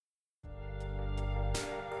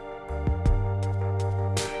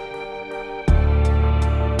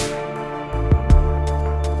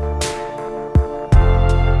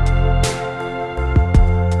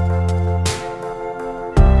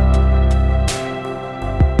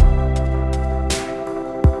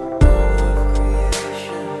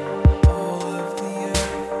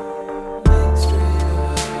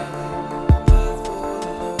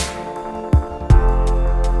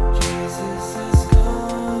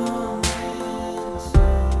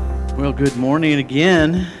Well, good morning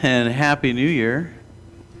again, and Happy New Year.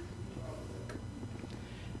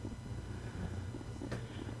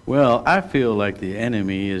 Well, I feel like the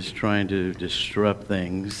enemy is trying to disrupt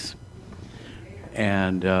things,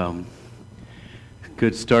 and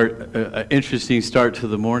good start, interesting start to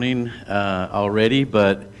the morning already,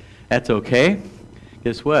 but that's okay.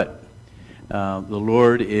 Guess what? The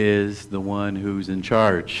Lord is the one who's in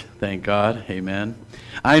charge. Thank God. Amen.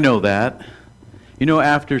 I know that. You know,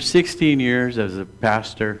 after 16 years as a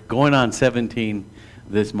pastor, going on 17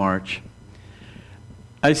 this March,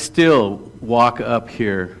 I still walk up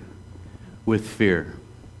here with fear.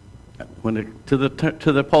 To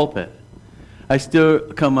the pulpit, I still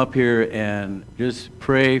come up here and just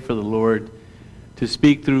pray for the Lord to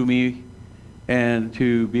speak through me and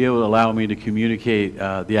to be able to allow me to communicate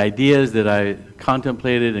the ideas that I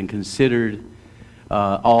contemplated and considered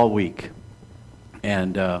all week.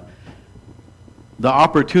 And the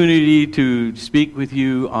opportunity to speak with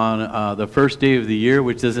you on the first day of the year,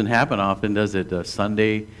 which doesn't happen often, does it?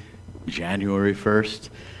 Sunday, January 1st,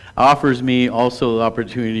 offers me also the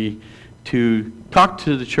opportunity to talk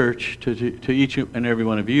to the church, to each and every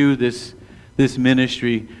one of you, this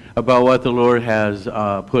ministry, about what the Lord has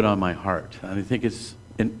put on my heart. And I think it's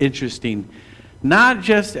an interesting, not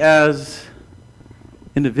just as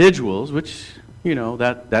individuals, which, you know,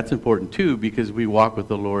 that's important too, because we walk with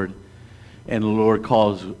the Lord, and the Lord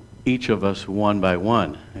calls each of us one by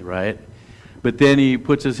one, right? But then He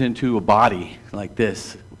puts us into a body like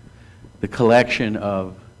this, the collection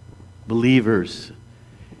of believers.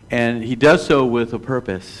 And He does so with a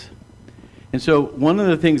purpose. And so one of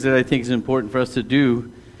the things that I think is important for us to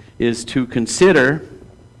do is to consider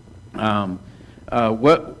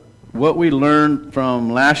what we learned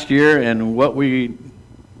from last year and what we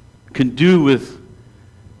can do with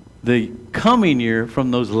the coming year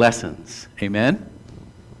from those lessons. Amen?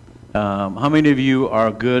 How many of you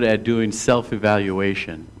are good at doing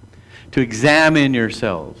self-evaluation? To examine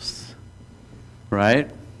yourselves,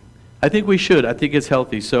 right? I think we should. I think it's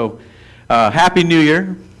healthy. So, Happy New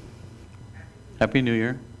Year. Happy New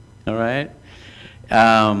Year. All right?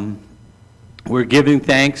 We're giving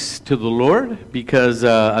thanks to the Lord because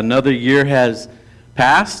another year has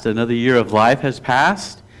passed. Another year of life has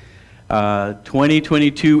passed.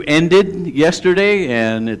 2022 ended yesterday,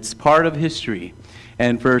 and it's part of history.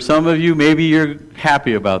 And for some of you, maybe you're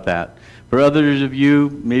happy about that. For others of you,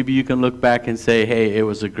 maybe you can look back and say, hey, it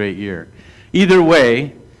was a great year. Either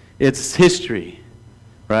way, it's history,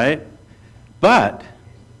 right? But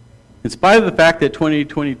in spite of the fact that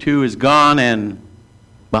 2022 is gone and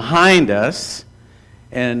behind us,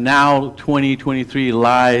 and now 2023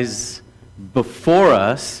 lies before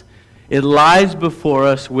us, it lies before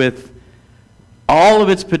us with all of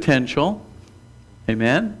its potential,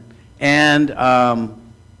 amen, and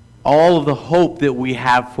all of the hope that we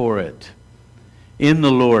have for it in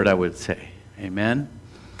the Lord, I would say, amen.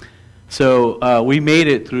 So we made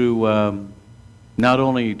it through not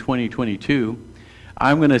only 2022,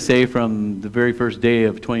 I'm going to say from the very first day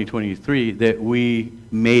of 2023 that we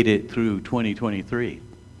made it through 2023.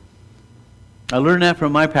 I learned that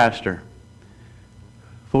from my pastor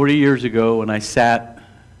 40 years ago when I sat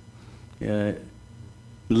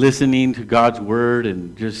listening to God's Word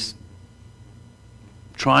and just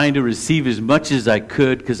trying to receive as much as I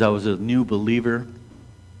could because I was a new believer.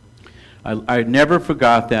 I never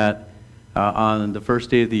forgot that on the first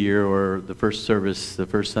day of the year or the first service, the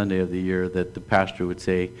first Sunday of the year, that the pastor would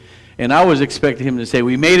say, and I was expecting him to say,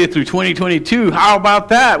 we made it through 2022. How about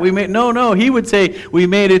that? No, he would say, we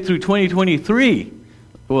made it through 2023.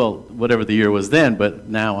 Well, whatever the year was then, but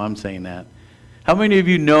now I'm saying that. How many of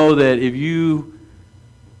you know that if you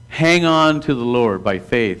hang on to the Lord by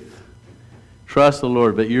faith, trust the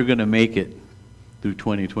Lord, but you're going to make it through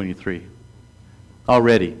 2023?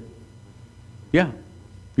 Already. Yeah,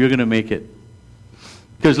 you're going to make it.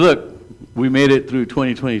 Because look, we made it through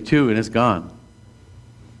 2022 and it's gone.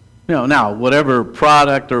 You know, now, whatever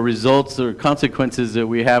product or results or consequences that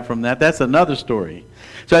we have from that, that's another story.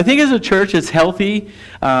 So I think as a church, it's healthy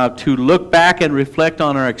to look back and reflect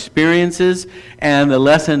on our experiences and the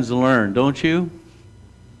lessons learned, don't you?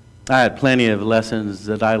 I had plenty of lessons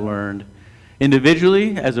that I learned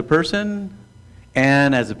individually as a person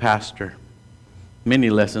and as a pastor. Many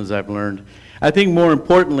lessons I've learned. I think more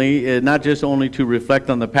importantly, not just only to reflect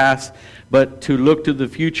on the past, but to look to the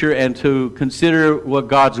future and to consider what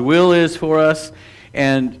God's will is for us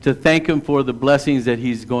and to thank Him for the blessings that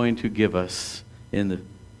He's going to give us in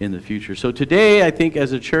the future. So today, I think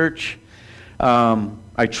as a church,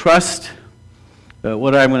 I trust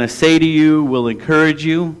what I'm going to say to you will encourage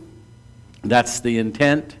you. That's the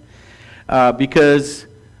intent. Because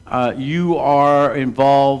you are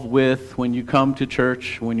involved with, when you come to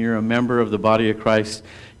church, when you're a member of the body of Christ,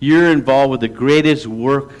 you're involved with the greatest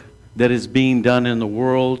work that is being done in the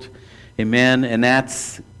world. Amen. And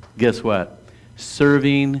that's, guess what?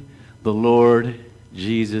 Serving the Lord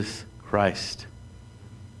Jesus Christ.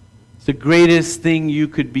 It's the greatest thing you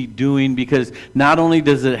could be doing, because not only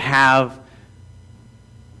does it have,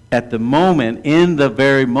 at the moment, in the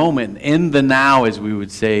very moment, in the now, as we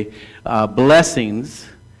would say, blessings,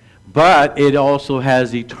 but it also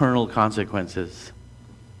has eternal consequences.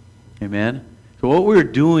 Amen? So what we're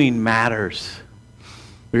doing matters.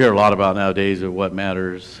 We hear a lot about nowadays of what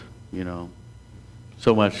matters,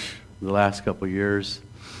 so much the last couple of years,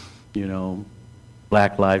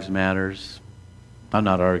 Black Lives Matters. I'm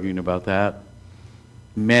not arguing about that.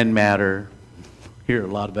 Men matter. Hear a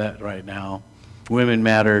lot of that right now. Women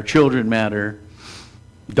matter. Children matter.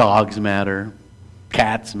 Dogs matter.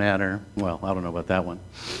 Cats matter. Well, I don't know about that one.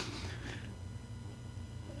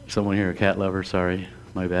 Someone here a cat lover? Sorry.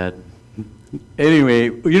 My bad. Anyway,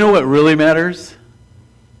 you know what really matters?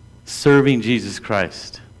 Serving Jesus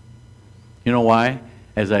Christ. You know why?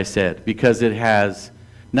 As I said, because it has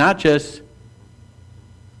not just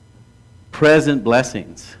present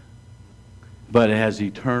blessings, but it has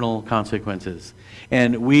eternal consequences.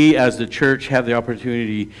 And we as the church have the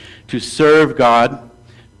opportunity to serve God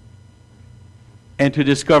and to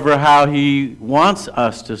discover how He wants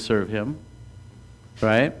us to serve Him.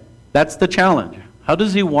 Right? That's the challenge. How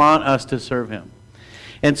does He want us to serve Him?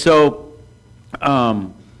 And so,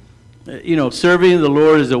 serving the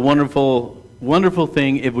Lord is a wonderful, wonderful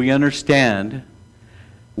thing if we understand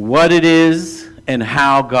what it is and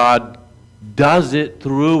how God does it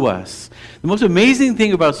through us. The most amazing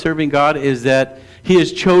thing about serving God is that He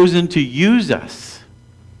has chosen to use us.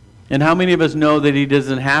 And how many of us know that He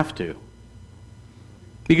doesn't have to?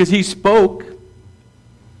 Because He spoke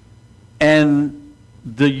and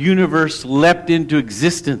the universe leapt into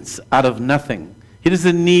existence out of nothing. He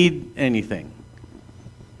doesn't need anything.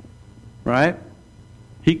 Right?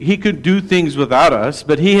 He could do things without us,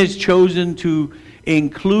 but He has chosen to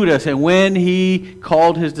include us. And when He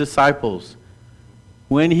called His disciples,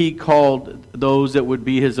 when He called those that would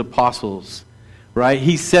be His apostles, right,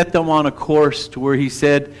 He set them on a course to where He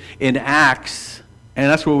said in Acts,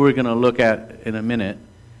 and that's what we're going to look at in a minute,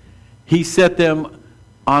 He set them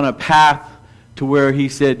on a path to where He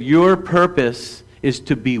said, your purpose is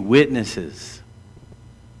to be witnesses.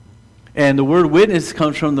 And the word witness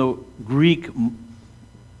comes from the Greek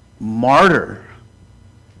martyr.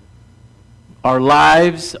 Our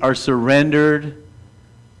lives are surrendered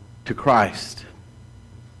to Christ.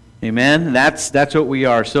 Amen? That's what we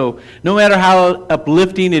are. So no matter how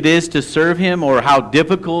uplifting it is to serve Him or how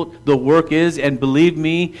difficult the work is, and believe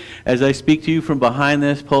me, as I speak to you from behind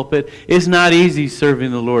this pulpit, it's not easy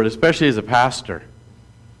serving the Lord, especially as a pastor.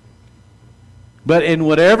 But in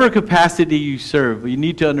whatever capacity you serve, you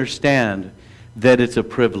need to understand that it's a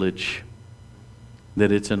privilege,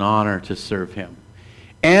 that it's an honor to serve Him.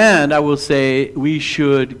 And I will say we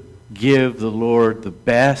should give the Lord the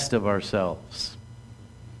best of ourselves.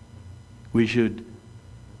 We should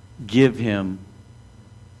give Him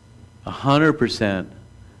 100%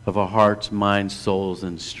 of our hearts, minds, souls,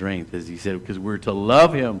 and strength, as He said, because we're to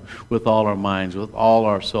love Him with all our minds, with all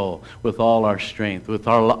our soul, with all our strength, with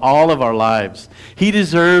all of our lives. He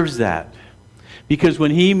deserves that. Because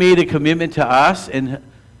when He made a commitment to us, and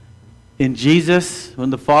in Jesus, when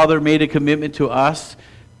the Father made a commitment to us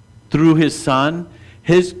through His Son,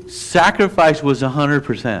 His sacrifice was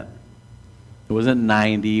 100%. It wasn't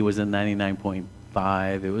 90, it wasn't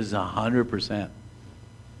 99.5, it was 100%.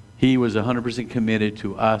 He was 100% committed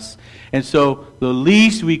to us. And so the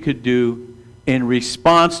least we could do in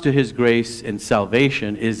response to His grace and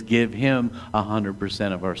salvation is give Him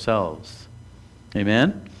 100% of ourselves.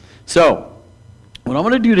 Amen? So, what I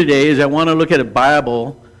want to do today is I want to look at a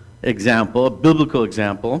Bible example, a biblical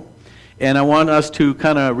example, and I want us to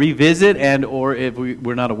kind of revisit and, or if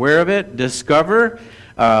we're not aware of it, discover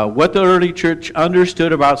what the early church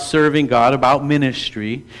understood about serving God, about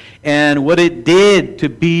ministry, and what it did to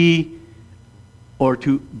be or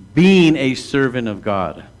to being a servant of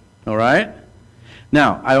God. All right?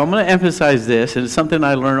 Now, I'm going to emphasize this, and it's something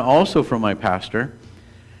I learned also from my pastor,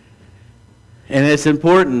 and it's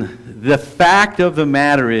important. The fact of the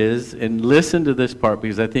matter is, and listen to this part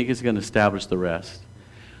because I think it's going to establish the rest,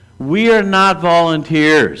 we are not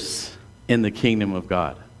volunteers in the kingdom of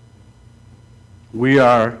God. We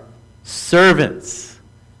are servants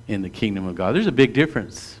in the kingdom of God. There's a big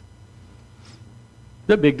difference.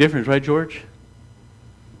 There's a big difference, right, George?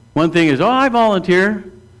 One thing is, I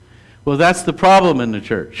volunteer. Well, that's the problem in the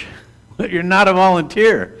church. You're not a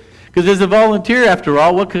volunteer. Because as a volunteer, after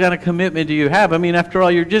all, what kind of commitment do you have? I mean, after all,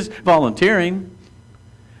 you're just volunteering.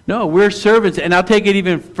 No, we're servants. And I'll take it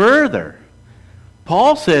even further.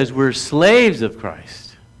 Paul says we're slaves of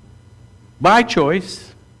Christ. By choice.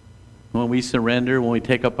 When we surrender, when we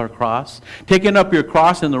take up our cross. Taking up your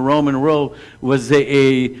cross in the Roman world was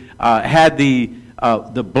had the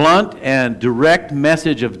blunt and direct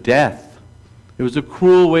message of death. It was a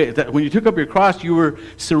cruel way. When you took up your cross, you were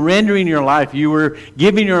surrendering your life. You were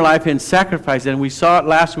giving your life in sacrifice. And we saw it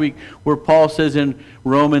last week where Paul says in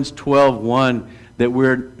Romans 12:1 that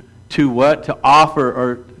we're to what? To offer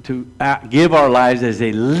or to give our lives as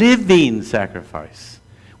a living sacrifice.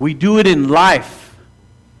 We do it in life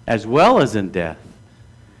as well as in death,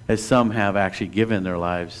 as some have actually given their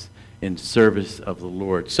lives in service of the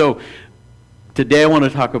Lord. So today I want to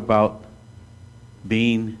talk about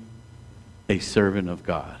being a servant of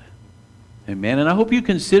God. Amen. And I hope you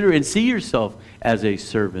consider and see yourself as a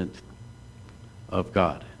servant of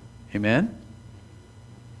God. Amen.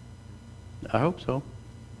 I hope so.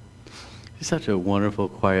 It's such a wonderful,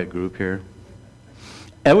 quiet group here.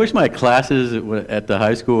 I wish my classes at the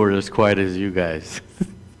high school were as quiet as you guys.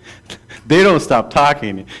 They don't stop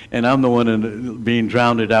talking, and I'm the one being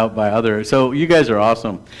drowned out by others. So you guys are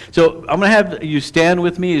awesome. So I'm going to have you stand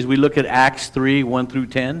with me as we look at Acts 3, 1 through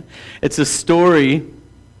 10. It's a story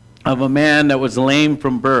of a man that was lame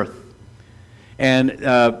from birth. And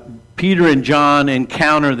Peter and John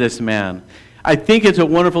encounter this man. I think it's a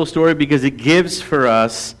wonderful story because it gives for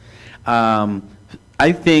us,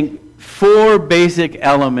 I think, 4 basic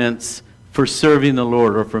elements for serving the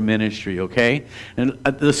Lord or for ministry, okay? And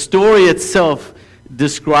the story itself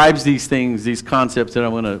describes these things, these concepts that I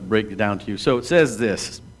want to break down to you. So it says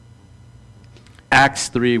this, Acts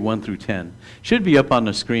 3, 1 through 10. Should be up on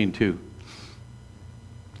the screen too.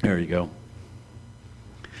 There you go.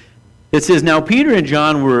 It says, Now Peter and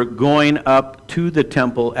John were going up to the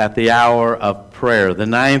temple at the hour of prayer, the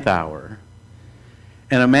 9th hour.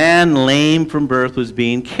 And a man lame from birth was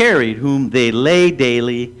being carried, whom they lay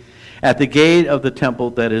daily at the gate of the temple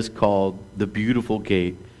that is called the Beautiful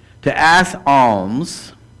Gate, to ask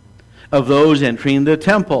alms of those entering the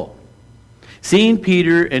temple. Seeing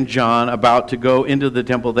Peter and John about to go into the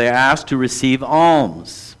temple, they asked to receive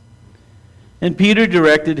alms. And Peter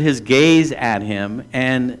directed his gaze at him,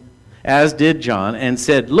 and as did John, and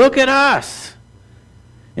said, Look at us!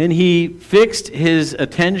 And he fixed his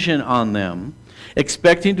attention on them,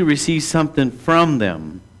 expecting to receive something from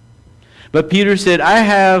them. But Peter said, I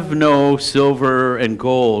have no silver and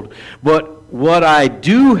gold, but what I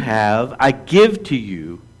do have, I give to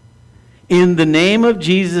you. In the name of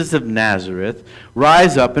Jesus of Nazareth,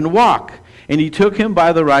 rise up and walk. And he took him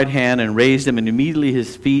by the right hand and raised him, and immediately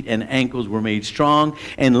his feet and ankles were made strong.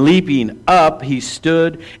 And leaping up, he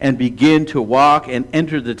stood and began to walk and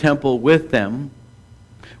entered the temple with them,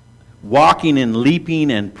 walking and leaping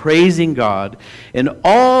and praising God. And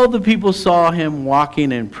all the people saw him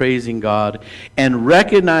walking and praising God and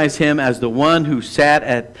recognized him as the one who sat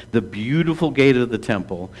at the beautiful gate of the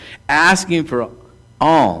temple, asking for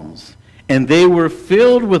alms. And they were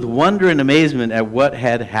filled with wonder and amazement at what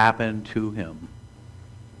had happened to him.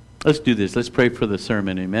 Let's do this. Let's pray for the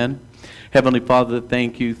sermon. Amen. Heavenly Father,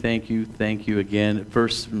 thank you again,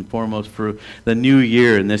 first and foremost, for the new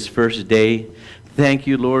year and this first day. Thank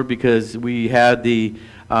you, Lord, because we had the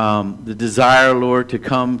desire, Lord, to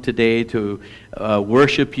come today to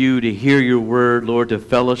worship you, to hear your word, Lord, to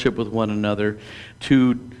fellowship with one another,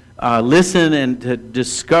 to listen and to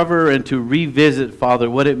discover and to revisit, Father,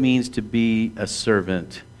 what it means to be a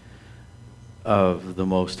servant of the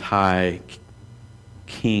Most High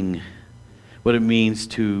King, what it means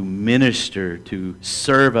to minister, to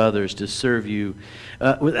serve others, to serve you.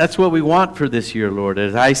 That's what we want for this year, Lord.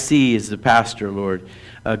 As I see as the pastor, Lord,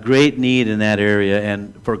 a great need in that area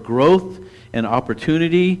and for growth and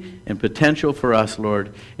opportunity and potential for us,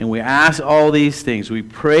 Lord. And we ask all these things. We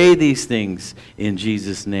pray these things in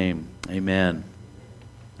Jesus' name. Amen.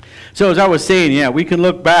 So as I was saying, we can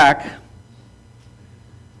look back.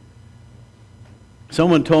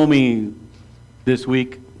 Someone told me this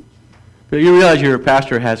week, you realize your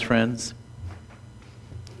pastor has friends.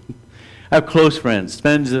 I have close friends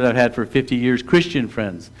that I've had for 50 years, Christian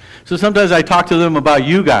friends. So sometimes I talk to them about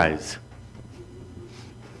you guys.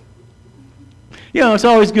 You know, it's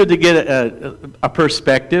always good to get a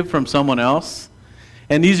perspective from someone else.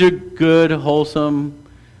 And these are good, wholesome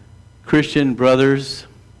Christian brothers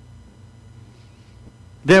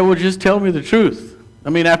that will just tell me the truth. I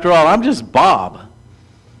mean, after all, I'm just Bob.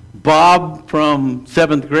 Bob from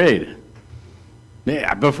 7th grade.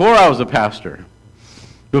 Yeah, before I was a pastor.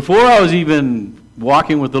 Before I was even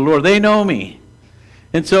walking with the Lord, they know me.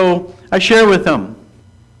 And so I share with them.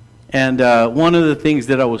 And one of the things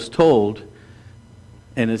that I was told,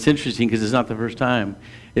 and it's interesting because it's not the first time,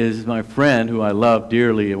 is my friend who I love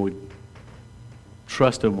dearly and would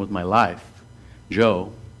trust him with my life,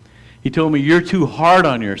 Joe. He told me, "You're too hard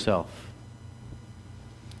on yourself."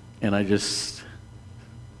 And I just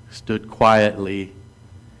stood quietly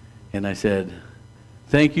and I said,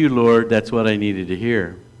 "Thank you, Lord, that's what I needed to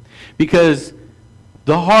hear." Because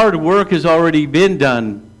the hard work has already been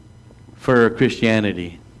done for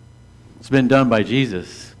Christianity. It's been done by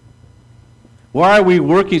Jesus. Why are we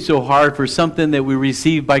working so hard for something that we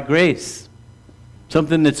receive by grace?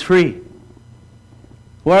 Something that's free?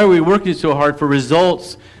 Why are we working so hard for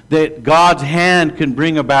results that God's hand can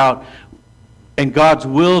bring about and God's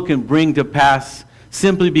will can bring to pass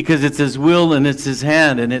simply because it's His will and it's His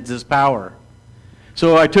hand and it's His power?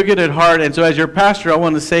 So I took it at heart, and so as your pastor, I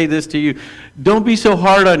want to say this to you. Don't be so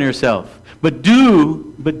hard on yourself, but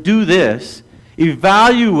do this.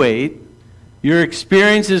 Evaluate your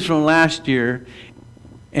experiences from last year.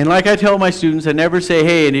 And like I tell my students, I never say,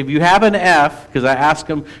 "Hey," and if you have an F, because I ask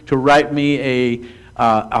them to write me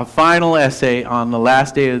a final essay on the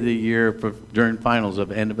last day of the year during finals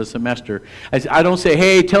of end of a semester. I don't say,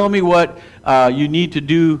 "Hey, tell me what you need to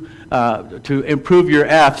do to improve your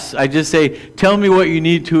Fs." I just say, "Tell me what you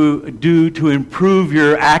need to do to improve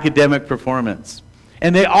your academic performance."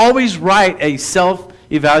 And they always write a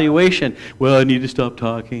self-evaluation. "Well, I need to stop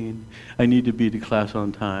talking. I need to be to class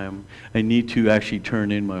on time. I need to actually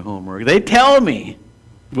turn in my homework." They tell me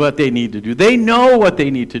what they need to do. They know what they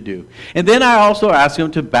need to do. And then I also ask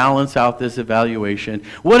them to balance out this evaluation.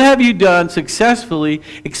 What have you done successfully?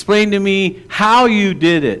 Explain to me how you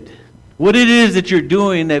did it. What it is that you're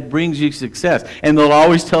doing that brings you success. And they'll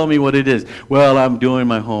always tell me what it is. "Well, I'm doing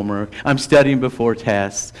my homework. I'm studying before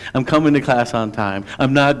tests. I'm coming to class on time.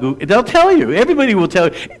 I'm not..." They'll tell you. Everybody will tell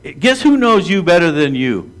you. Guess who knows you better than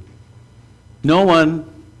you? No one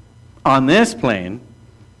on this plane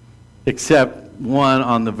except one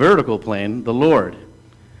on the vertical plane, the Lord.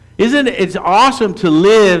 Isn't it? It's awesome to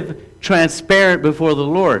live transparent before the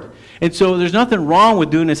Lord. And so there's nothing wrong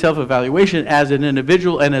with doing a self-evaluation as an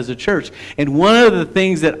individual and as a church. And one of the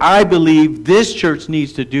things that I believe this church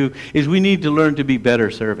needs to do is we need to learn to be better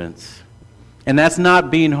servants. And that's not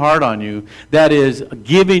being hard on you. That is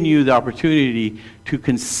giving you the opportunity to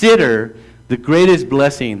consider the greatest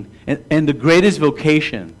blessing and the greatest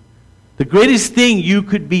vocation. The greatest thing you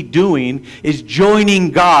could be doing is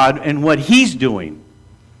joining God in what He's doing.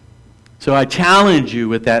 So I challenge you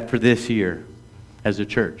with that for this year as a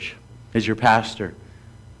church, as your pastor.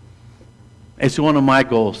 It's one of my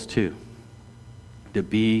goals too, to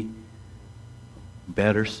be a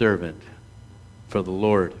better servant for the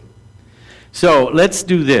Lord. So let's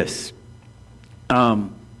do this.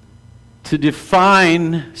 To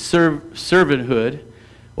define servanthood,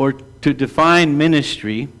 or to define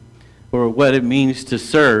ministry, or what it means to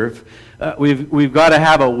serve, we've got to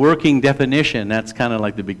have a working definition. That's kind of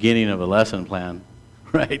like the beginning of a lesson plan,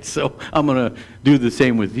 right? So I'm going to do the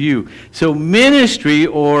same with you. So ministry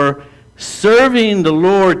or serving the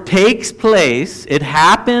Lord takes place. It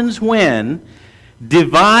happens when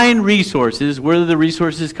divine resources, where are the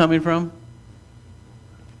resources coming from?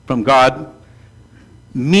 From God.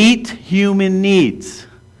 Meet human needs.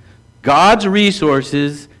 God's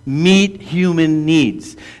resources meet human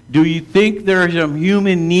needs. Do you think there are some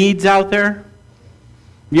human needs out there?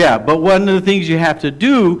 Yeah, but one of the things you have to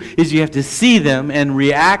do is you have to see them and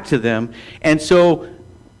react to them. And so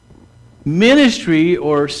ministry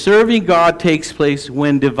or serving God takes place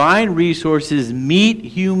when divine resources meet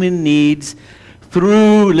human needs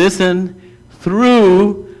through, listen,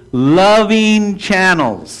 through loving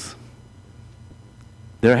channels.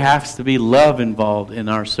 There has to be love involved in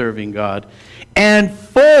our serving God. And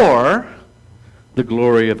for the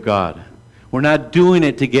glory of God. We're not doing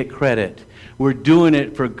it to get credit. We're doing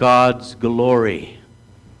it for God's glory.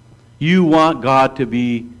 You want God to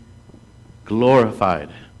be glorified.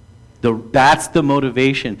 That's the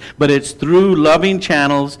motivation. But it's through loving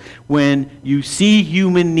channels when you see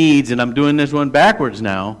human needs, and I'm doing this one backwards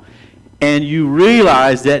now, and you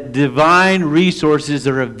realize that divine resources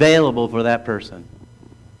are available for that person.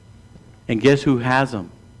 And guess who has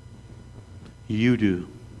them? You do.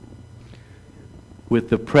 With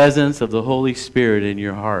the presence of the Holy Spirit in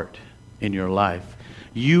your heart, in your life,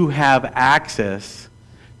 you have access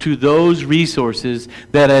to those resources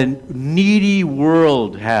that a needy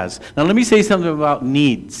world has. Now let me say something about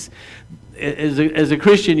needs. As a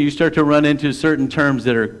Christian, you start to run into certain terms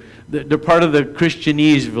that are they're part of the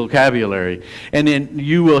Christianese vocabulary. And then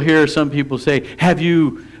you will hear some people say,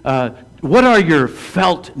 what are your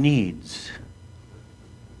felt needs?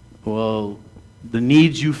 Well, the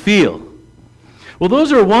needs you feel. Well,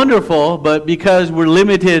 those are wonderful, but because we're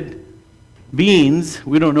limited beings,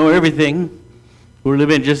 we don't know everything. We're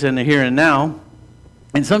living just in the here and now.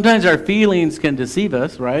 And sometimes our feelings can deceive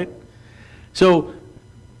us, right? So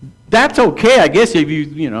that's okay, I guess, if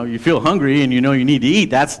you feel hungry and you know you need to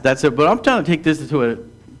eat. That's it. But I'm trying to take this to a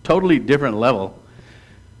totally different level.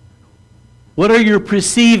 What are your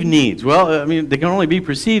perceived needs? Well, I mean, they can only be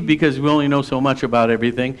perceived because we only know so much about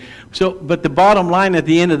everything. But the bottom line at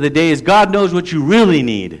the end of the day is God knows what you really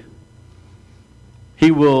need.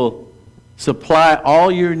 He will supply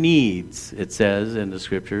all your needs, it says in the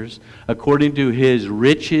Scriptures, according to His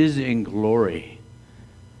riches in glory.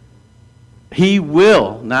 He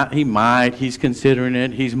will, not he might, He's considering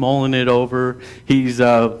it, He's mulling it over, He's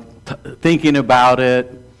thinking about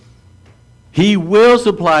it. He will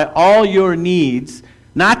supply all your needs,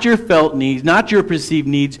 not your felt needs, not your perceived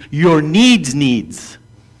needs, your needs.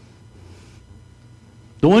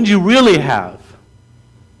 The ones you really have,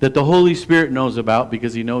 that the Holy Spirit knows about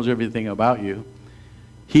because He knows everything about you.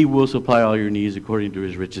 He will supply all your needs according to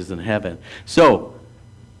His riches in heaven. So,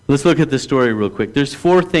 let's look at the story real quick. There's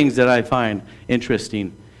 4 things that I find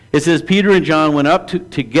interesting. It says, Peter and John went up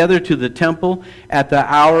together to the temple at the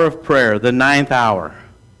hour of prayer, the 9th hour.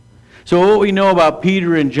 So what we know about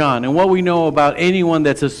Peter and John, and what we know about anyone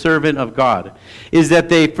that's a servant of God, is that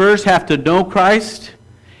they first have to know Christ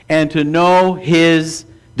and to know His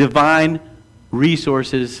divine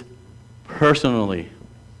resources personally.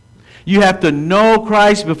 You have to know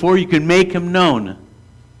Christ before you can make Him known.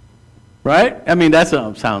 Right? I mean, that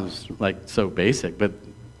sounds like so basic, but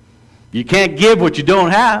you can't give what you don't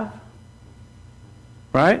have.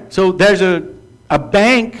 Right? So there's a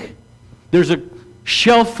bank, there's a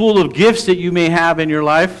shelf full of gifts that you may have in your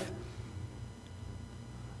life,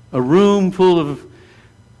 a room full of,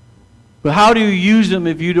 but how do you use them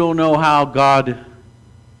if you don't know how God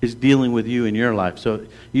is dealing with you in your life? So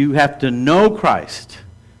you have to know Christ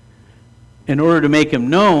in order to make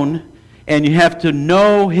Him known, and you have to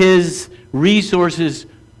know His resources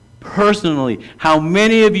personally. How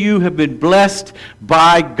many of you have been blessed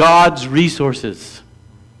by God's resources?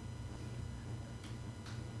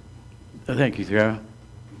 Thank you, Sarah.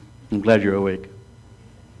 I'm glad you're awake.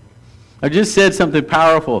 I just said something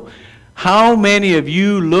powerful. How many of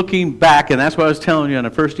you looking back, and that's what I was telling you on the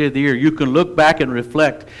first day of the year, you can look back and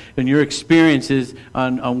reflect on your experiences,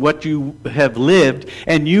 on what you have lived,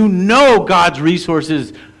 and you know God's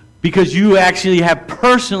resources because you actually have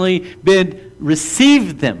personally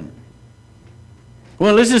received them.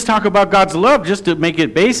 Well, let's just talk about God's love just to make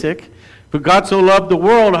it basic. For God so loved the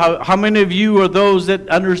world, how many of you are those that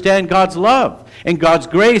understand God's love and God's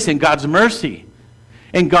grace and God's mercy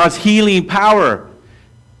and God's healing power,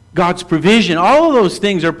 God's provision? All of those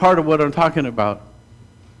things are part of what I'm talking about.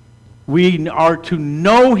 We are to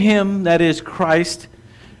know Him, that is Christ,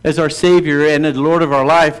 as our Savior and the Lord of our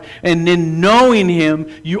life. And in knowing Him,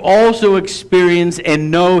 you also experience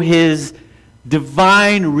and know His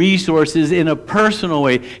divine resources in a personal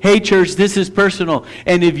way. Hey, church, this is personal.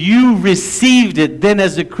 And if you received it, then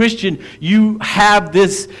as a Christian, you have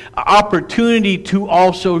this opportunity to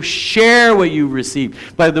also share what you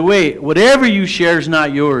received. By the way, whatever you share is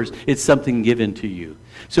not yours. It's something given to you.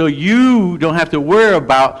 So you don't have to worry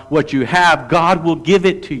about what you have. God will give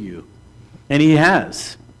it to you. And He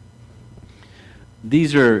has.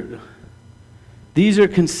 These are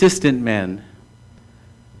consistent men.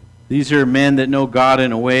 These are men that know God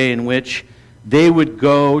in a way in which they would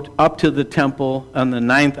go up to the temple on the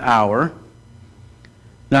 9th hour.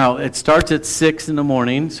 Now, it starts at 6 in the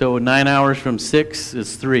morning, so 9 hours from 6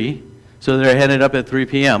 is 3. So they're headed up at 3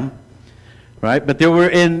 p.m., right? But they were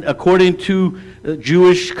according to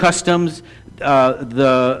Jewish customs,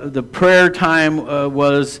 the prayer time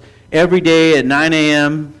was every day at 9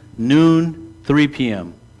 a.m., noon, 3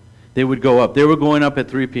 p.m. They would go up. They were going up at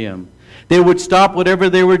 3 p.m. They would stop whatever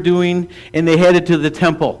they were doing, and they headed to the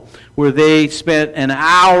temple, where they spent an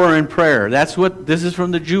hour in prayer. This is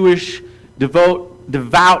from the Jewish,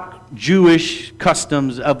 devout Jewish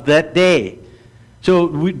customs of that day.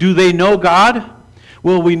 So do they know God?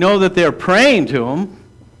 Well, we know that they're praying to Him.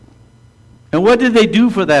 And what did they do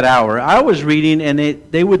for that hour? I was reading, and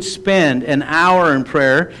they would spend an hour in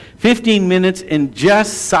prayer, 15 minutes in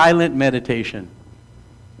just silent meditation.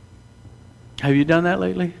 Have you done that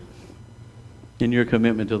lately? In your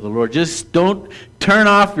commitment to the Lord. Just don't turn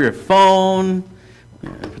off your phone,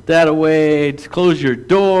 put that away, close your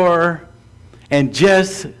door, and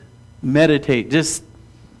just meditate. Just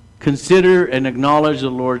consider and acknowledge the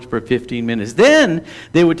Lord for 15 minutes. Then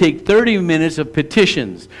they would take 30 minutes of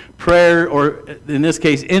petitions, prayer, or in this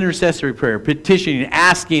case, intercessory prayer, petitioning,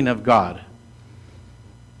 asking of God.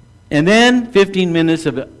 And then 15 minutes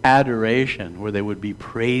of adoration where they would be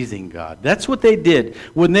praising God. That's what they did.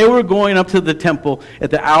 When they were going up to the temple at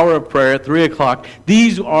the hour of prayer at 3 o'clock,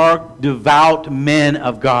 these are devout men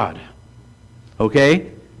of God.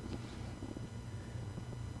 Okay?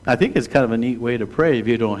 I think it's kind of a neat way to pray if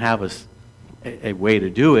you don't have a way to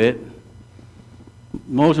do it.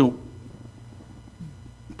 Most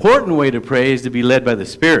important way to pray is to be led by the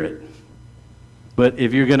Spirit. But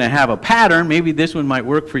if you're going to have a pattern, maybe this one might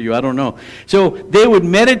work for you. I don't know. So they would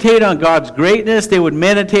meditate on God's greatness. They would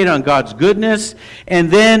meditate on God's goodness.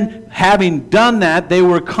 And then, having done that, they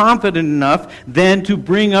were confident enough then to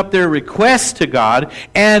bring up their requests to God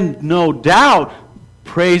and, no doubt,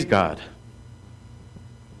 praise God.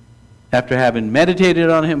 After having meditated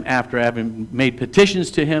on Him, after having made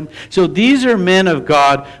petitions to Him. So these are men of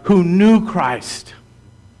God who knew Christ.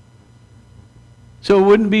 So it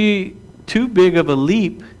wouldn't be too big of a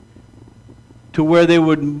leap to where they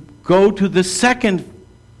would go to the second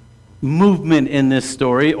movement in this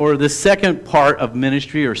story, or the second part of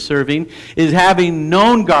ministry or serving, is having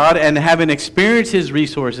known God and having experienced His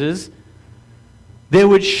resources, they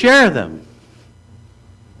would share them.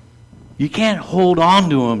 You can't hold on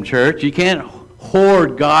to them, church. You can't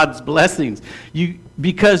hoard God's blessings.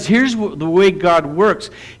 Because here's the way God works.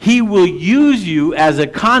 He will use you as a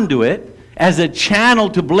conduit, as a channel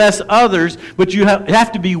to bless others, but you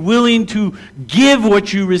have to be willing to give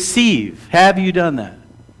what you receive. Have you done that?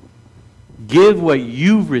 Give what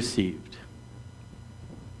you've received.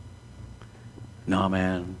 No,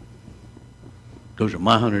 man. Those are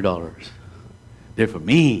my $100. They're for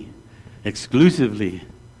me, exclusively.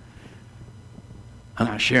 I'm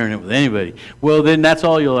not sharing it with anybody. Well, then that's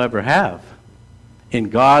all you'll ever have in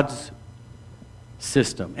God's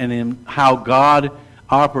system and in how God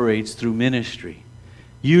operates through ministry.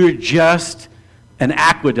 You're just an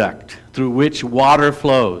aqueduct through which water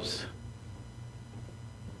flows.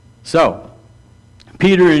 So,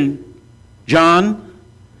 Peter and John,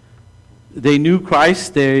 they knew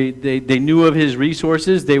Christ. They knew of His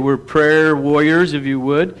resources. They were prayer warriors, if you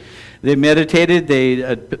would. They meditated.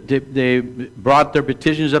 They brought their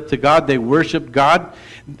petitions up to God. They worshiped God.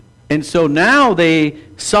 And so now they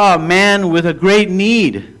saw a man with a great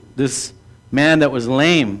need. This man that was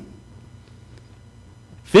lame.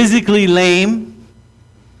 Physically lame,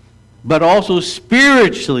 but also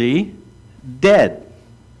spiritually dead.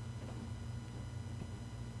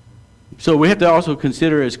 So we have to also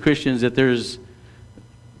consider as Christians that there's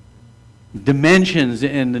dimensions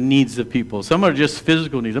in the needs of people. Some are just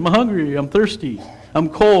physical needs. I'm hungry, I'm thirsty, I'm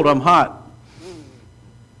cold, I'm hot.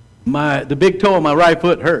 The big toe of my right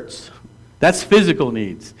foot hurts. That's physical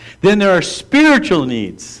needs. Then there are spiritual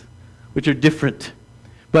needs, which are different,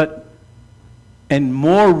 and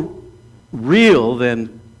more real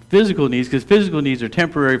than physical needs, because physical needs are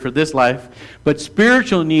temporary for this life, but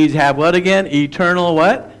spiritual needs have what again? Eternal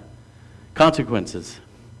what? Consequences.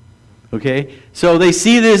 Okay? So they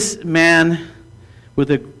see this man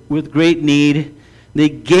with great need. They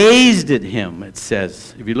gazed at him, it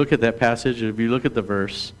says. If you look at that passage, if you look at the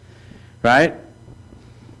verse, right?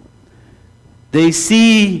 They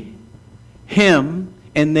see him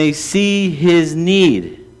and they see his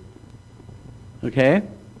need. Okay?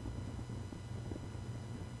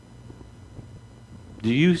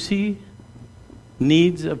 Do you see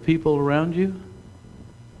needs of people around you?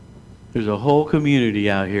 There's a whole community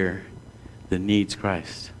out here that needs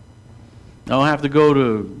Christ. I don't have to go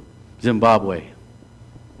to Zimbabwe.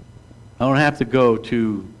 I don't have to go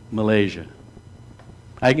to Malaysia.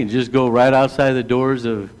 I can just go right outside the doors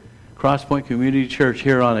of Cross Point Community Church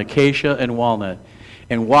here on Acacia and Walnut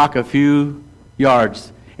and walk a few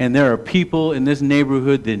yards, and there are people in this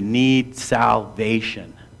neighborhood that need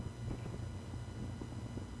salvation.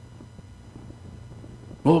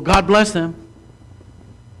 Well, God bless them.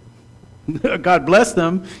 God bless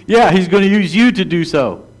them. Yeah, He's going to use you to do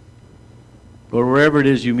so. Or wherever it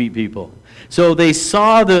is you meet people. So they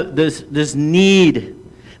saw this need.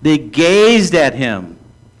 They gazed at him.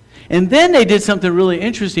 And then they did something really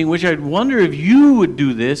interesting, which I'd wonder if you would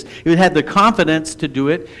do this. You had the confidence to do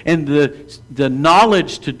it and the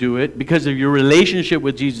knowledge to do it because of your relationship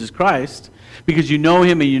with Jesus Christ, because you know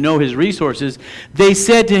Him and you know His resources. They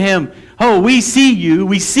said to him, "Oh, we see you.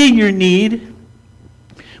 We see your need.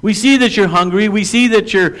 We see that you're hungry. We see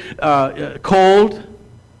that you're cold.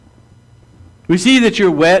 We see that you're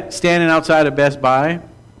wet standing outside of Best Buy.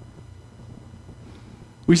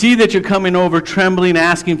 We see that you're coming over trembling,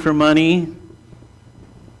 asking for money.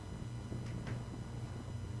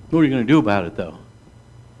 What are you going to do about it, though?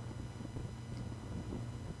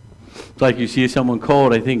 It's like you see someone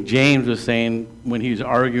cold. I think James was saying when he was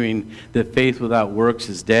arguing that faith without works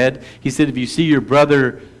is dead. He said if you see your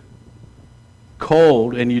brother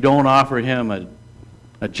cold and you don't offer him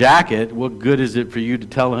a jacket, what good is it for you to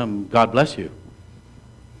tell him, God bless you?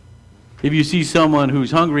 If you see someone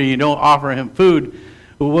who's hungry and you don't offer him food,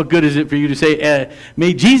 well, what good is it for you to say,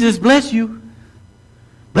 may Jesus bless you?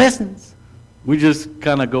 Blessings. We just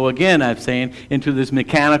kind of go again, I'm saying, into this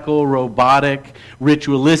mechanical, robotic,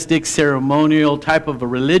 ritualistic, ceremonial type of a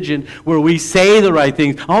religion where we say the right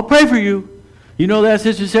things. I'll pray for you. You know that,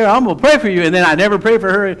 Sister Sarah? I'm going to pray for you. And then I never pray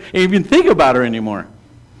for her and even think about her anymore.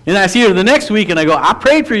 And I see her the next week and I go, I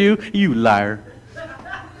prayed for you. You liar.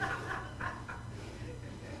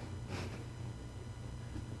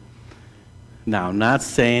 Now, I'm not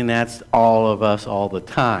saying that's all of us all the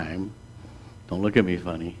time. Don't look at me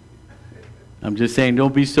funny. I'm just saying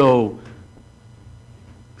don't be so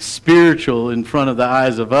spiritual in front of the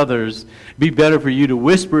eyes of others. It'd be better for you to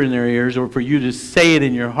whisper in their ears or for you to say it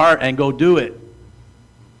in your heart and go do it.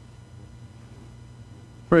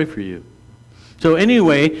 Pray for you. So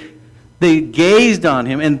anyway, they gazed on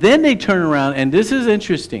him and then they turned around, and this is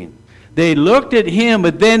interesting. They looked at him,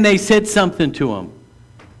 but then they said something to him.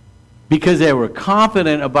 Because they were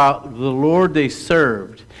confident about the Lord they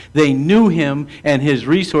served. They knew him and his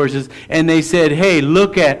resources, and they said, hey,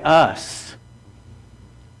 look at us.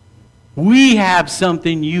 We have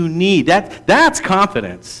something you need. That's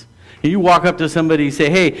confidence. You walk up to somebody and say,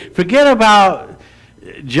 hey, forget about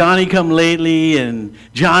Johnny come lately and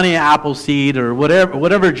Johnny Appleseed or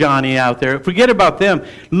whatever Johnny out there. Forget about them.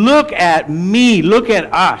 Look at me. Look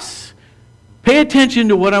at us. Pay attention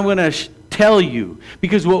to what I'm going to tell you,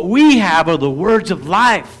 because what we have are the words of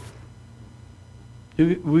life.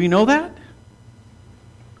 Do we know that?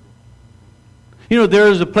 You know, there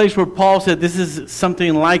is a place where Paul said this is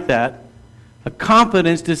something like that, a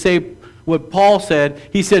confidence to say what Paul said.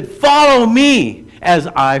 He said, follow me as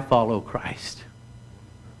I follow Christ.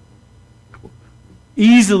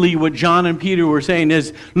 Easily what John and Peter were saying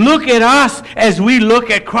is, look at us as we look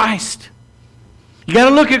at Christ. You got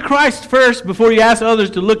to look at Christ first before you ask others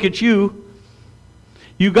to look at you.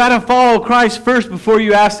 You got to follow Christ first before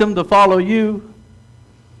you ask them to follow you.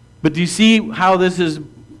 But do you see how this is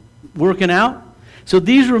working out? So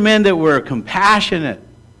these were men that were compassionate.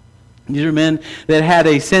 These are men that had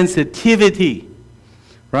a sensitivity,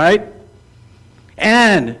 right?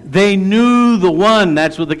 And they knew the one,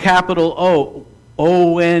 that's with the capital O,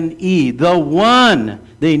 O-N-E, the one.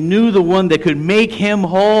 They knew the one that could make him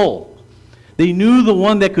whole. They knew the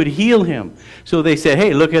one that could heal him. So they said,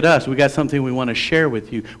 hey, look at us. We got something we want to share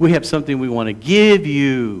with you. We have something we want to give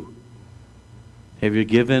you. Have you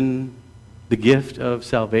given the gift of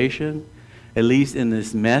salvation, at least in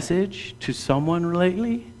this message, to someone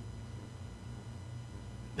lately?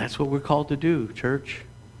 That's what we're called to do, church.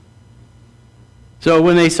 So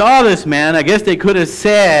when they saw this man, I guess they could have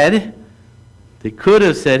said,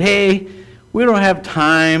 hey, we don't have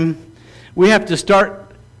time. We have to start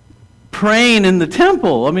praying in the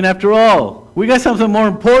temple. I mean, after all, we got something more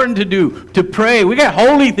important to do, to pray. We got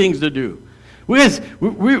holy things to do. We're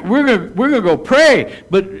going to go pray.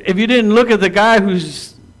 But if you didn't look at the guy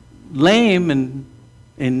who's lame and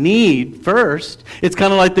in need first, it's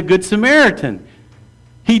kind of like the Good Samaritan.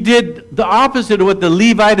 He did the opposite of what the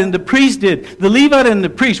Levite and the priest did. The Levite and the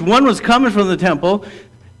priest, one was coming from the temple,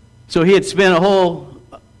 so he had spent a whole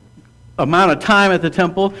amount of time at the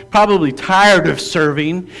temple, probably tired of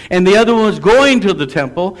serving, and the other one was going to the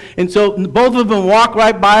temple, and so both of them walked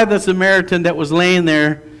right by the Samaritan that was laying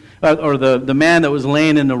there, or the man that was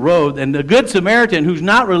laying in the road, and the Good Samaritan, who's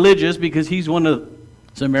not religious because he's one of the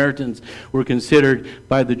Samaritans were considered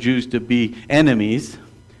by the Jews to be enemies,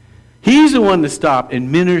 he's the one that stopped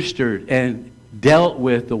and ministered and dealt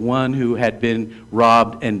with the one who had been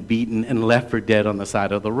robbed and beaten and left for dead on the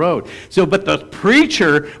side of the road. So, but the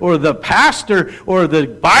preacher or the pastor or the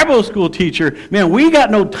Bible school teacher, man, we got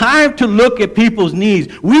no time to look at people's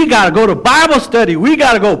needs. We got to go to Bible study. We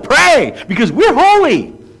got to go pray because we're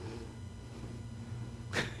holy.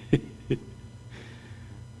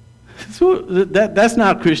 So that's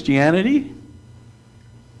not Christianity.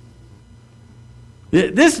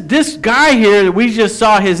 This guy here that we just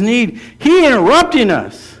saw his need, he interrupting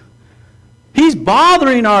us. He's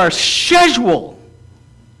bothering our schedule.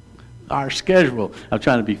 Our schedule. I'm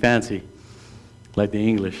trying to be fancy, like the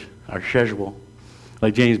English. Our schedule.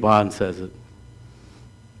 Like James Bond says it.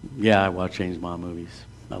 Yeah, I watch James Bond movies.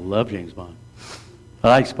 I love James Bond. I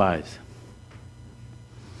like spies.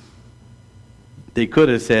 They could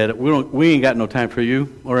have said, we ain't got no time for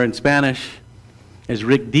you. Or in Spanish, As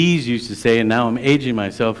Rick Dees used to say, and now I'm aging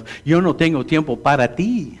myself, yo no tengo tiempo para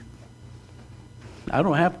ti. I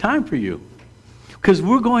don't have time for you. Because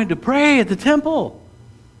we're going to pray at the temple.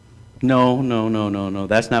 No.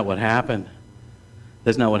 That's not what happened.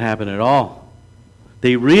 That's not what happened at all.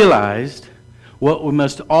 They realized what we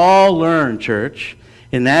must all learn, church,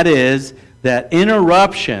 and that is that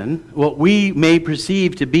interruption, what we may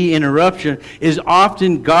perceive to be interruption, is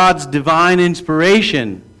often God's divine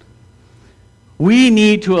inspiration. We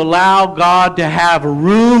need to allow God to have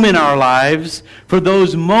room in our lives for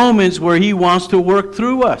those moments where He wants to work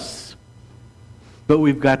through us. But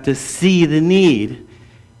we've got to see the need,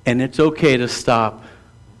 and it's okay to stop,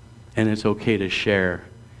 and it's okay to share,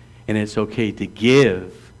 and it's okay to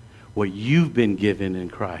give what you've been given in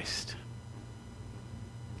Christ.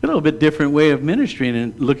 A little bit different way of ministering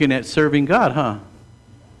and looking at serving God, huh?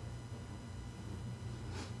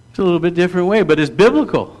 It's a little bit different way, but it's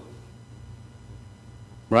biblical.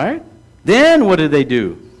 Right? Then what did they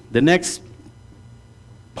do? The next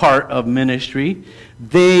part of ministry,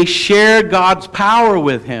 they shared God's power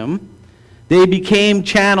with him. They became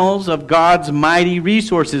channels of God's mighty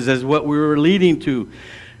resources, as what we were leading to.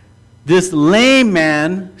 This lame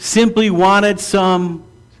man simply wanted some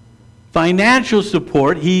financial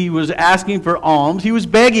support. He was asking for alms. He was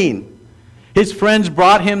begging. His friends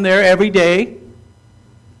brought him there every day.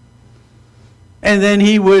 And then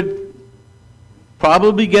he would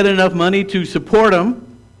probably get enough money to support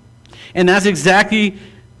him. And that's exactly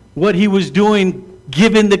what he was doing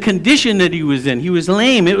given the condition that he was in. He was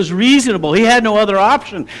lame. It was reasonable. He had no other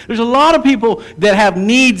option. There's a lot of people that have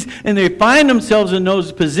needs and they find themselves in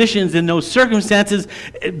those positions, in those circumstances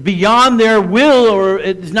beyond their will, or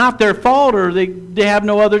it's not their fault, or they have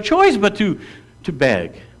no other choice but to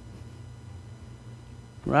beg.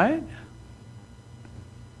 Right?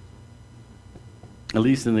 At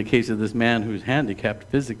least in the case of this man who's handicapped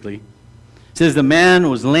physically. It says the man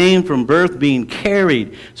was lame from birth, being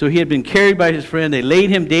carried. So he had been carried by his friend. They laid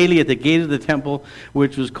him daily at the gate of the temple,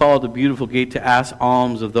 which was called the Beautiful Gate, to ask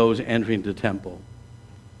alms of those entering the temple.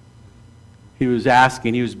 He was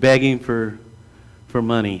asking, he was begging for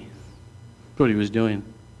money. That's what he was doing.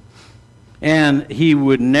 And he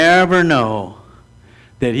would never know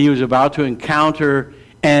that he was about to encounter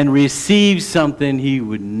and receive something he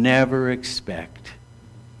would never expect.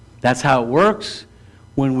 That's how it works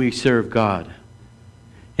when we serve God.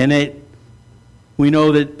 And we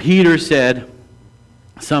know that Peter said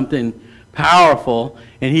something powerful,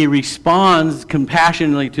 and he responds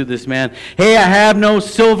compassionately to this man. Hey, I have no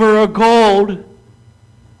silver or gold,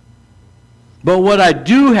 but what I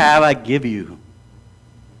do have, I give you.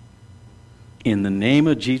 In the name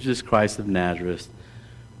of Jesus Christ of Nazareth,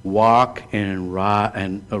 walk and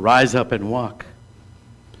rise up and walk.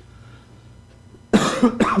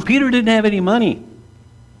 Peter didn't have any money.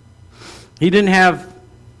 He didn't have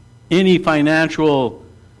any financial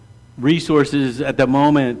resources at the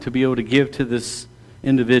moment to be able to give to this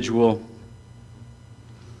individual.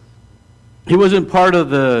 He wasn't part of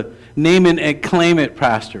the name it and claim it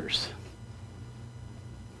pastors.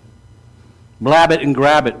 Blab it and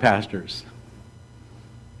grab it pastors.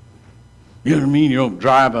 You know what I mean? You don't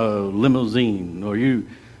drive a limousine, or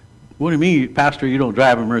what do you mean, Pastor, you don't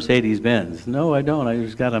drive a Mercedes-Benz? No, I don't. I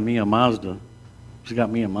just got me a Mazda. Just got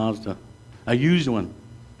me a Mazda. I used one,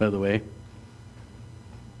 by the way.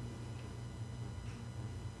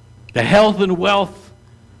 The health and wealth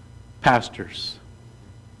pastors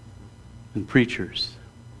and preachers.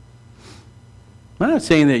 I'm not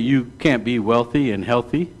saying that you can't be wealthy and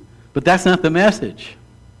healthy, but that's not the message.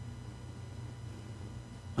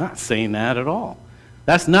 I'm not saying that at all.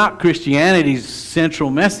 That's not Christianity's central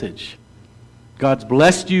message. God's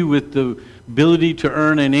blessed you with the ability to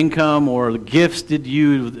earn an income, or gifted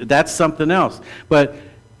you, that's something else. But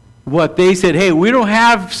what they said, hey, we don't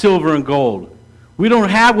have silver and gold. We don't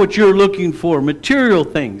have what you're looking for, material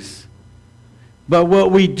things. But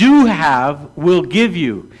what we do have, we'll give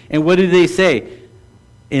you. And what did they say?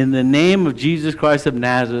 In the name of Jesus Christ of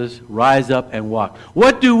Nazareth, rise up and walk.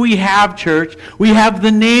 What do we have, church? We have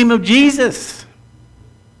the name of Jesus.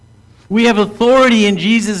 We have authority in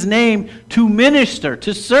Jesus' name to minister,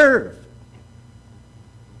 to serve.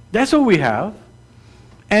 That's what we have.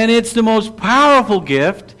 And it's the most powerful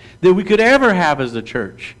gift that we could ever have as a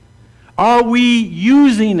church. Are we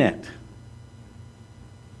using it?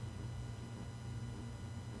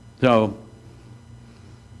 So,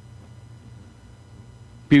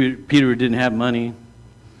 Peter didn't have money,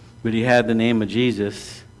 but he had the name of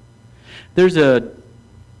Jesus. There's a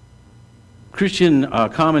Christian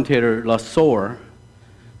commentator, Lasor,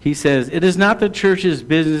 He says, "It is not the church's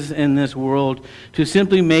business in this world to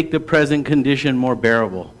simply make the present condition more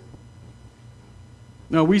bearable."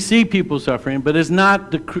 No, we see people suffering, but it's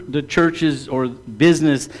not the church's or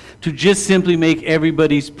business to just simply make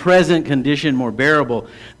everybody's present condition more bearable.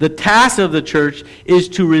 The task of the church is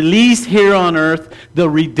to release here on earth the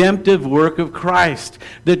redemptive work of Christ.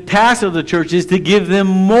 The task of the church is to give them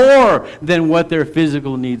more than what their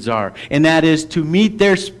physical needs are, and that is to meet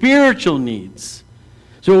their spiritual needs.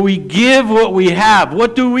 So we give what we have.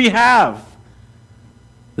 What do we have?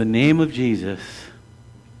 The name of Jesus.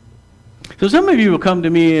 So some of you will come to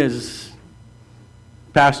me as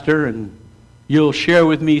pastor and you'll share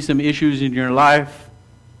with me some issues in your life,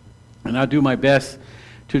 and I'll do my best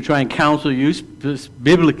to try and counsel you,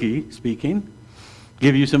 biblically speaking,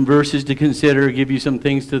 give you some verses to consider, give you some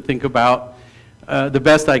things to think about the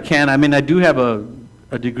best I can. I mean, I do have a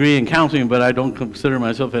degree in counseling, but I don't consider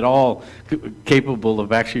myself at all capable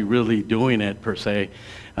of actually really doing it per se,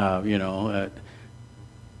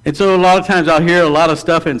 And so a lot of times I'll hear a lot of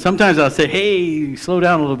stuff, and sometimes I'll say, hey, slow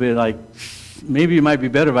down a little bit. Like, maybe it might be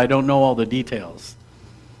better if I don't know all the details.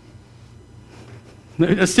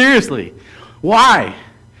 Seriously. Why?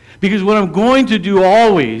 Because what I'm going to do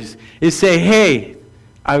always is say, hey,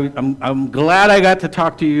 I'm glad I got to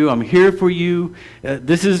talk to you. I'm here for you.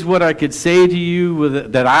 This is what I could say to you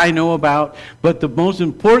that I know about. But the most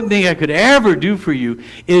important thing I could ever do for you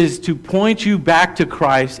is to point you back to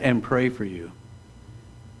Christ and pray for you.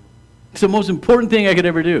 It's the most important thing I could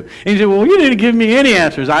ever do. And you say, well, you didn't give me any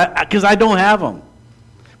answers because I don't have them.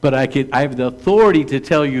 But I have the authority to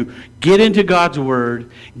tell you, get into God's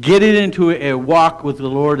Word, get it into a walk with the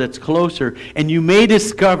Lord that's closer, and you may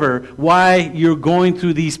discover why you're going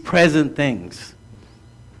through these present things.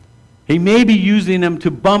 He may be using them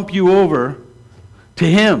to bump you over to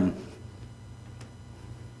Him.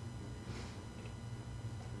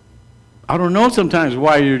 I don't know sometimes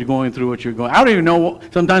why you're going through what you're going. I don't even know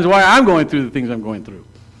sometimes why I'm going through the things I'm going through.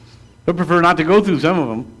 I prefer not to go through some of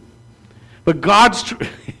them. But God's...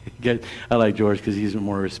 I like George because he's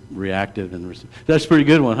more reactive. That's a pretty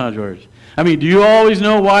good one, huh, George? I mean, do you always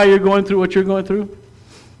know why you're going through what you're going through?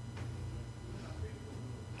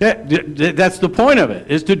 That's the point of it,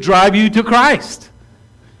 is to drive you to Christ.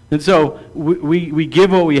 And so we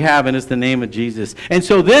give what we have, and it's the name of Jesus. And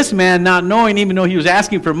so this man, not knowing, even though he was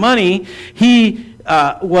asking for money, he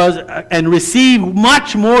was and received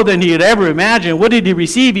much more than he had ever imagined. What did he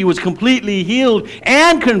receive? He was completely healed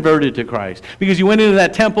and converted to Christ, because he went into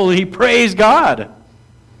that temple and he praised God.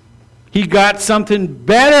 He got something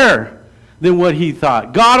better than what he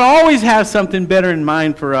thought. God always has something better in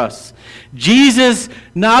mind for us. Jesus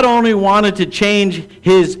not only wanted to change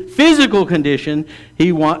his physical condition,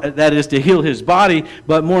 that is to heal his body,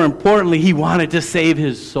 but more importantly, he wanted to save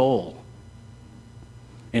his soul.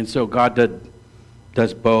 And so God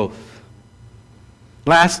does both.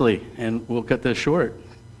 Lastly, and we'll cut this short,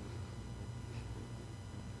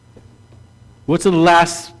 what's the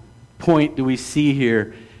last point do we see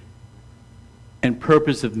here and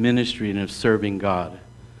purpose of ministry and of serving God?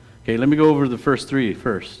 Okay, let me go over the first three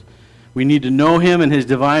first. We need to know Him and His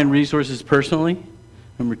divine resources personally.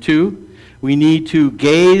 Number 2, we need to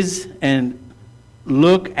gaze and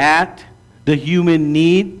look at the human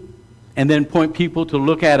need and then point people to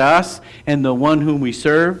look at us and the one whom we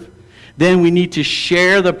serve. Then we need to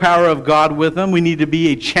share the power of God with them. We need to be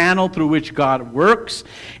a channel through which God works.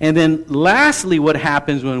 And then lastly, what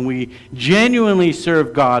happens when we genuinely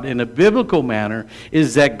serve God in a biblical manner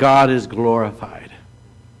is that God is glorified.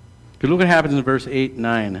 Because look what happens in verse 8 and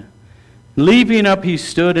 9. Leaping up, he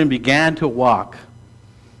stood and began to walk.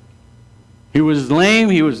 He was lame,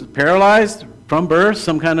 he was paralyzed from birth,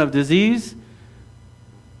 some kind of disease.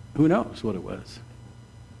 Who knows what it was?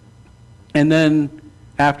 And then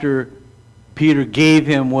after Peter gave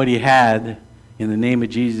him what he had in the name of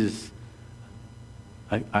Jesus,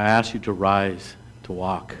 I ask you to rise, to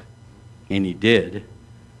walk. And he did.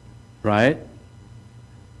 Right?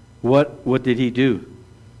 What did he do?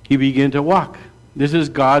 He began to walk. This is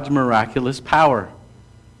God's miraculous power.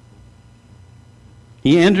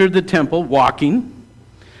 He entered the temple walking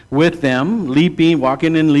with them,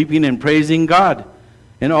 walking and leaping and praising God.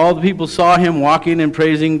 And all the people saw him walking and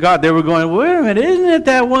praising God. They were going, wait a minute, isn't it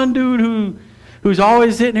that one dude who's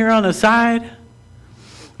always sitting here on the side?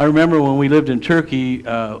 I remember when we lived in Turkey,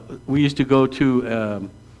 we used to go to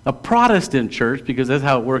a Protestant church, because that's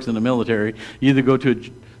how it works in the military. You either go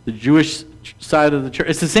to the Jewish side of the church.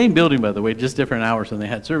 It's the same building, by the way, just different hours when they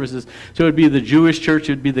had services. So it would be the Jewish church,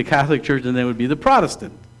 it would be the Catholic church, and then it would be the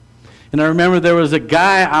Protestant. And I remember there was a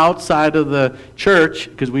guy outside of the church,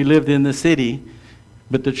 because we lived in the city,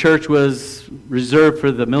 but the church was reserved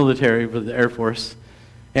for the military, for the Air Force.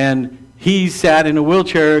 And he sat in a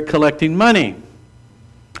wheelchair collecting money,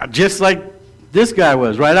 just like this guy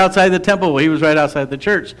was, right outside the temple. He was right outside the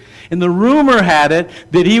church. And the rumor had it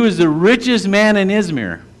that he was the richest man in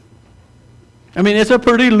Izmir. I mean, it's a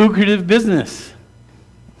pretty lucrative business.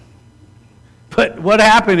 But what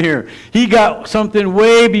happened here? He got something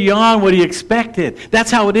way beyond what he expected. That's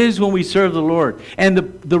how it is when we serve the Lord. And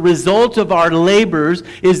the result of our labors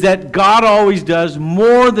is that God always does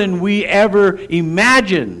more than we ever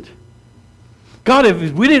imagined. God,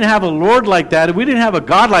 if we didn't have a Lord like that, if we didn't have a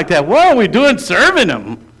God like that, what are we doing serving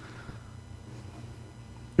Him?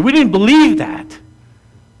 If we didn't believe that,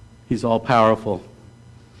 He's all-powerful.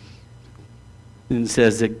 And it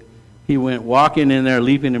says that he went walking in there,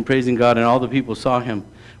 leaping and praising God, and all the people saw him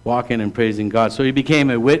walking and praising God. So he became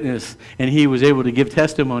a witness, and he was able to give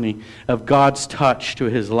testimony of God's touch to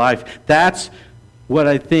his life. That's what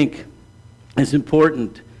I think is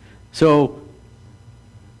important. So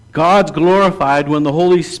God's glorified when the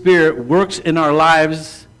Holy Spirit works in our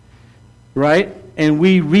lives, right? And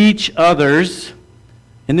we reach others.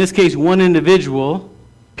 In this case, one individual.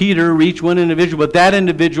 Peter reached one individual, but that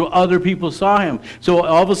individual, other people saw him. So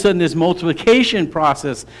all of a sudden, this multiplication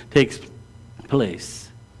process takes place.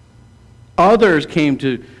 Others came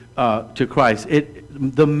to Christ.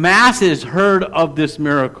 The masses heard of this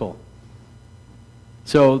miracle.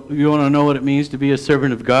 So you want to know what it means to be a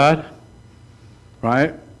servant of God?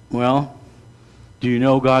 Right? Well, do you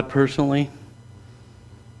know God personally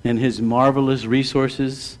and His marvelous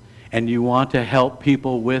resources, and you want to help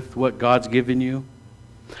people with what God's given you?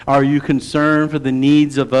 Are you concerned for the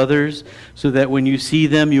needs of others so that when you see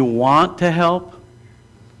them you want to help?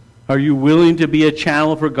 Are you willing to be a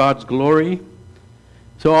channel for God's glory?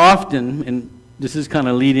 So often, and this is kind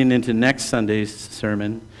of leading into next Sunday's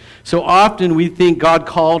sermon, so often we think God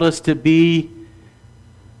called us to be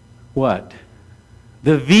what?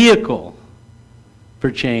 The vehicle for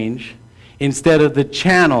change instead of the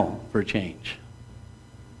channel for change.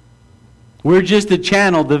 We're just a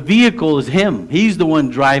channel. The vehicle is Him. He's the one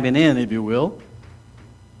driving in, if you will.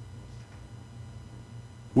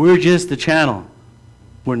 We're just the channel.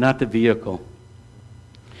 We're not the vehicle.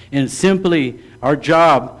 And simply, our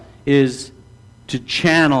job is to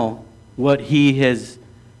channel what He has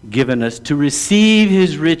given us, to receive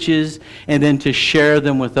His riches, and then to share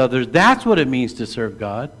them with others. That's what it means to serve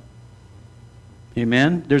God.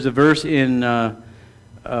 Amen? There's a verse in 2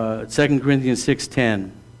 Corinthians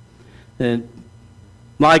 6:10. And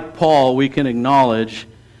like Paul, we can acknowledge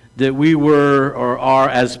that we were or are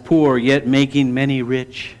as poor, yet making many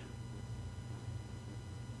rich.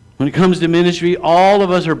 When it comes to ministry, all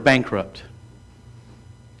of us are bankrupt.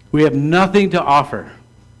 We have nothing to offer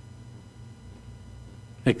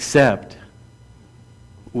except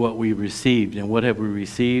what we received. And what have we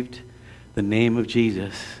received? The name of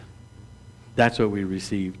Jesus. That's what we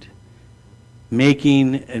received.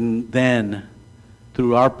 Making, and then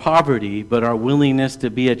through our poverty, but our willingness to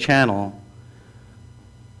be a channel,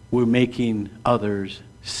 we're making others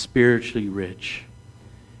spiritually rich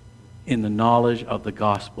in the knowledge of the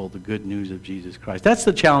gospel, the good news of Jesus Christ. That's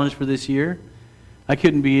the challenge for this year. I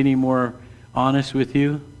couldn't be any more honest with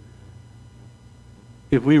you.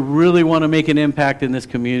 If we really want to make an impact in this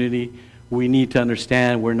community, we need to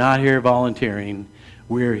understand we're not here volunteering.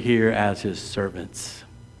 We're here as His servants.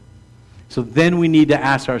 So then we need to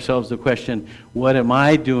ask ourselves the question, what am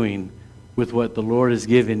I doing with what the Lord has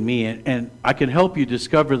given me? And I can help you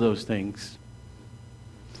discover those things.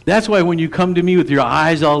 That's why when you come to me with your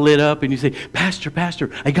eyes all lit up and you say, Pastor,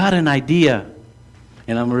 I got an idea.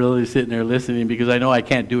 And I'm really sitting there listening because I know I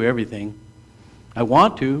can't do everything. I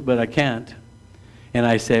want to, but I can't. And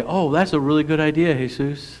I say, oh, that's a really good idea,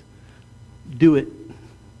 Jesus. Do it.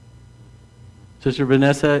 Sister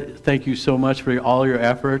Vanessa, thank you so much for all your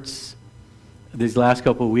efforts these last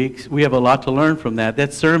couple of weeks. We have a lot to learn from that.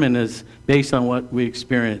 That sermon is based on what we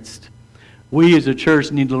experienced. We as a church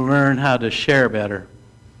need to learn how to share better.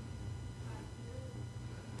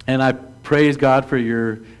 And I praise God for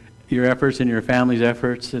your efforts and your family's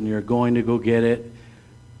efforts, and you're going to go get it.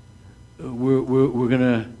 We're going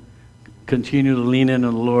to continue to lean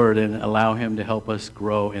into the Lord and allow Him to help us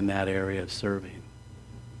grow in that area of serving.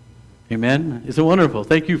 Amen? It's wonderful.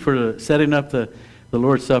 Thank you for setting up the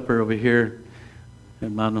Lord's Supper over here.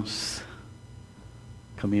 Hermanos,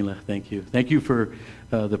 Camila, thank you. Thank you for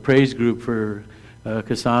the praise group, for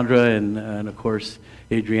Cassandra and of course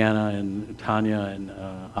Adriana and Tanya and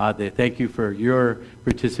Ade. Thank you for your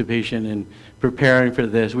participation in preparing for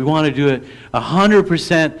this. We want to do it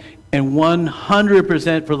 100% and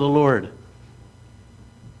 100% for the Lord.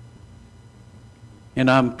 And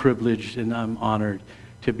I'm privileged and I'm honored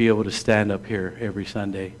to be able to stand up here every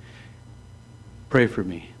Sunday. Pray for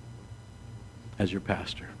me as your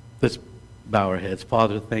pastor. Let's bow our heads.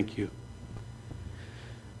 Father, thank you.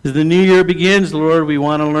 As the new year begins, Lord, we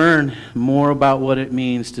want to learn more about what it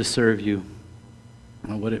means to serve you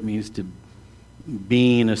and what it means to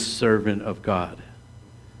being a servant of God.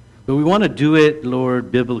 But we want to do it,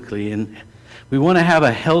 Lord, biblically, and we want to have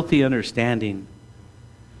a healthy understanding.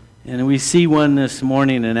 And we see one this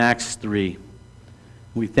morning in Acts 3.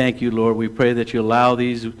 We thank you, Lord. We pray that you allow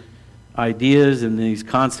these ideas and these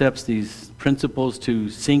concepts, these principles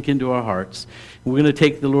to sink into our hearts. We're going to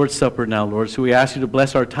take the Lord's Supper now, Lord. So we ask you to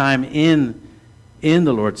bless our time in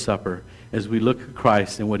the Lord's Supper as we look at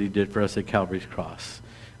Christ and what he did for us at Calvary's cross.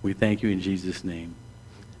 We thank you in Jesus' name.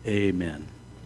 Amen.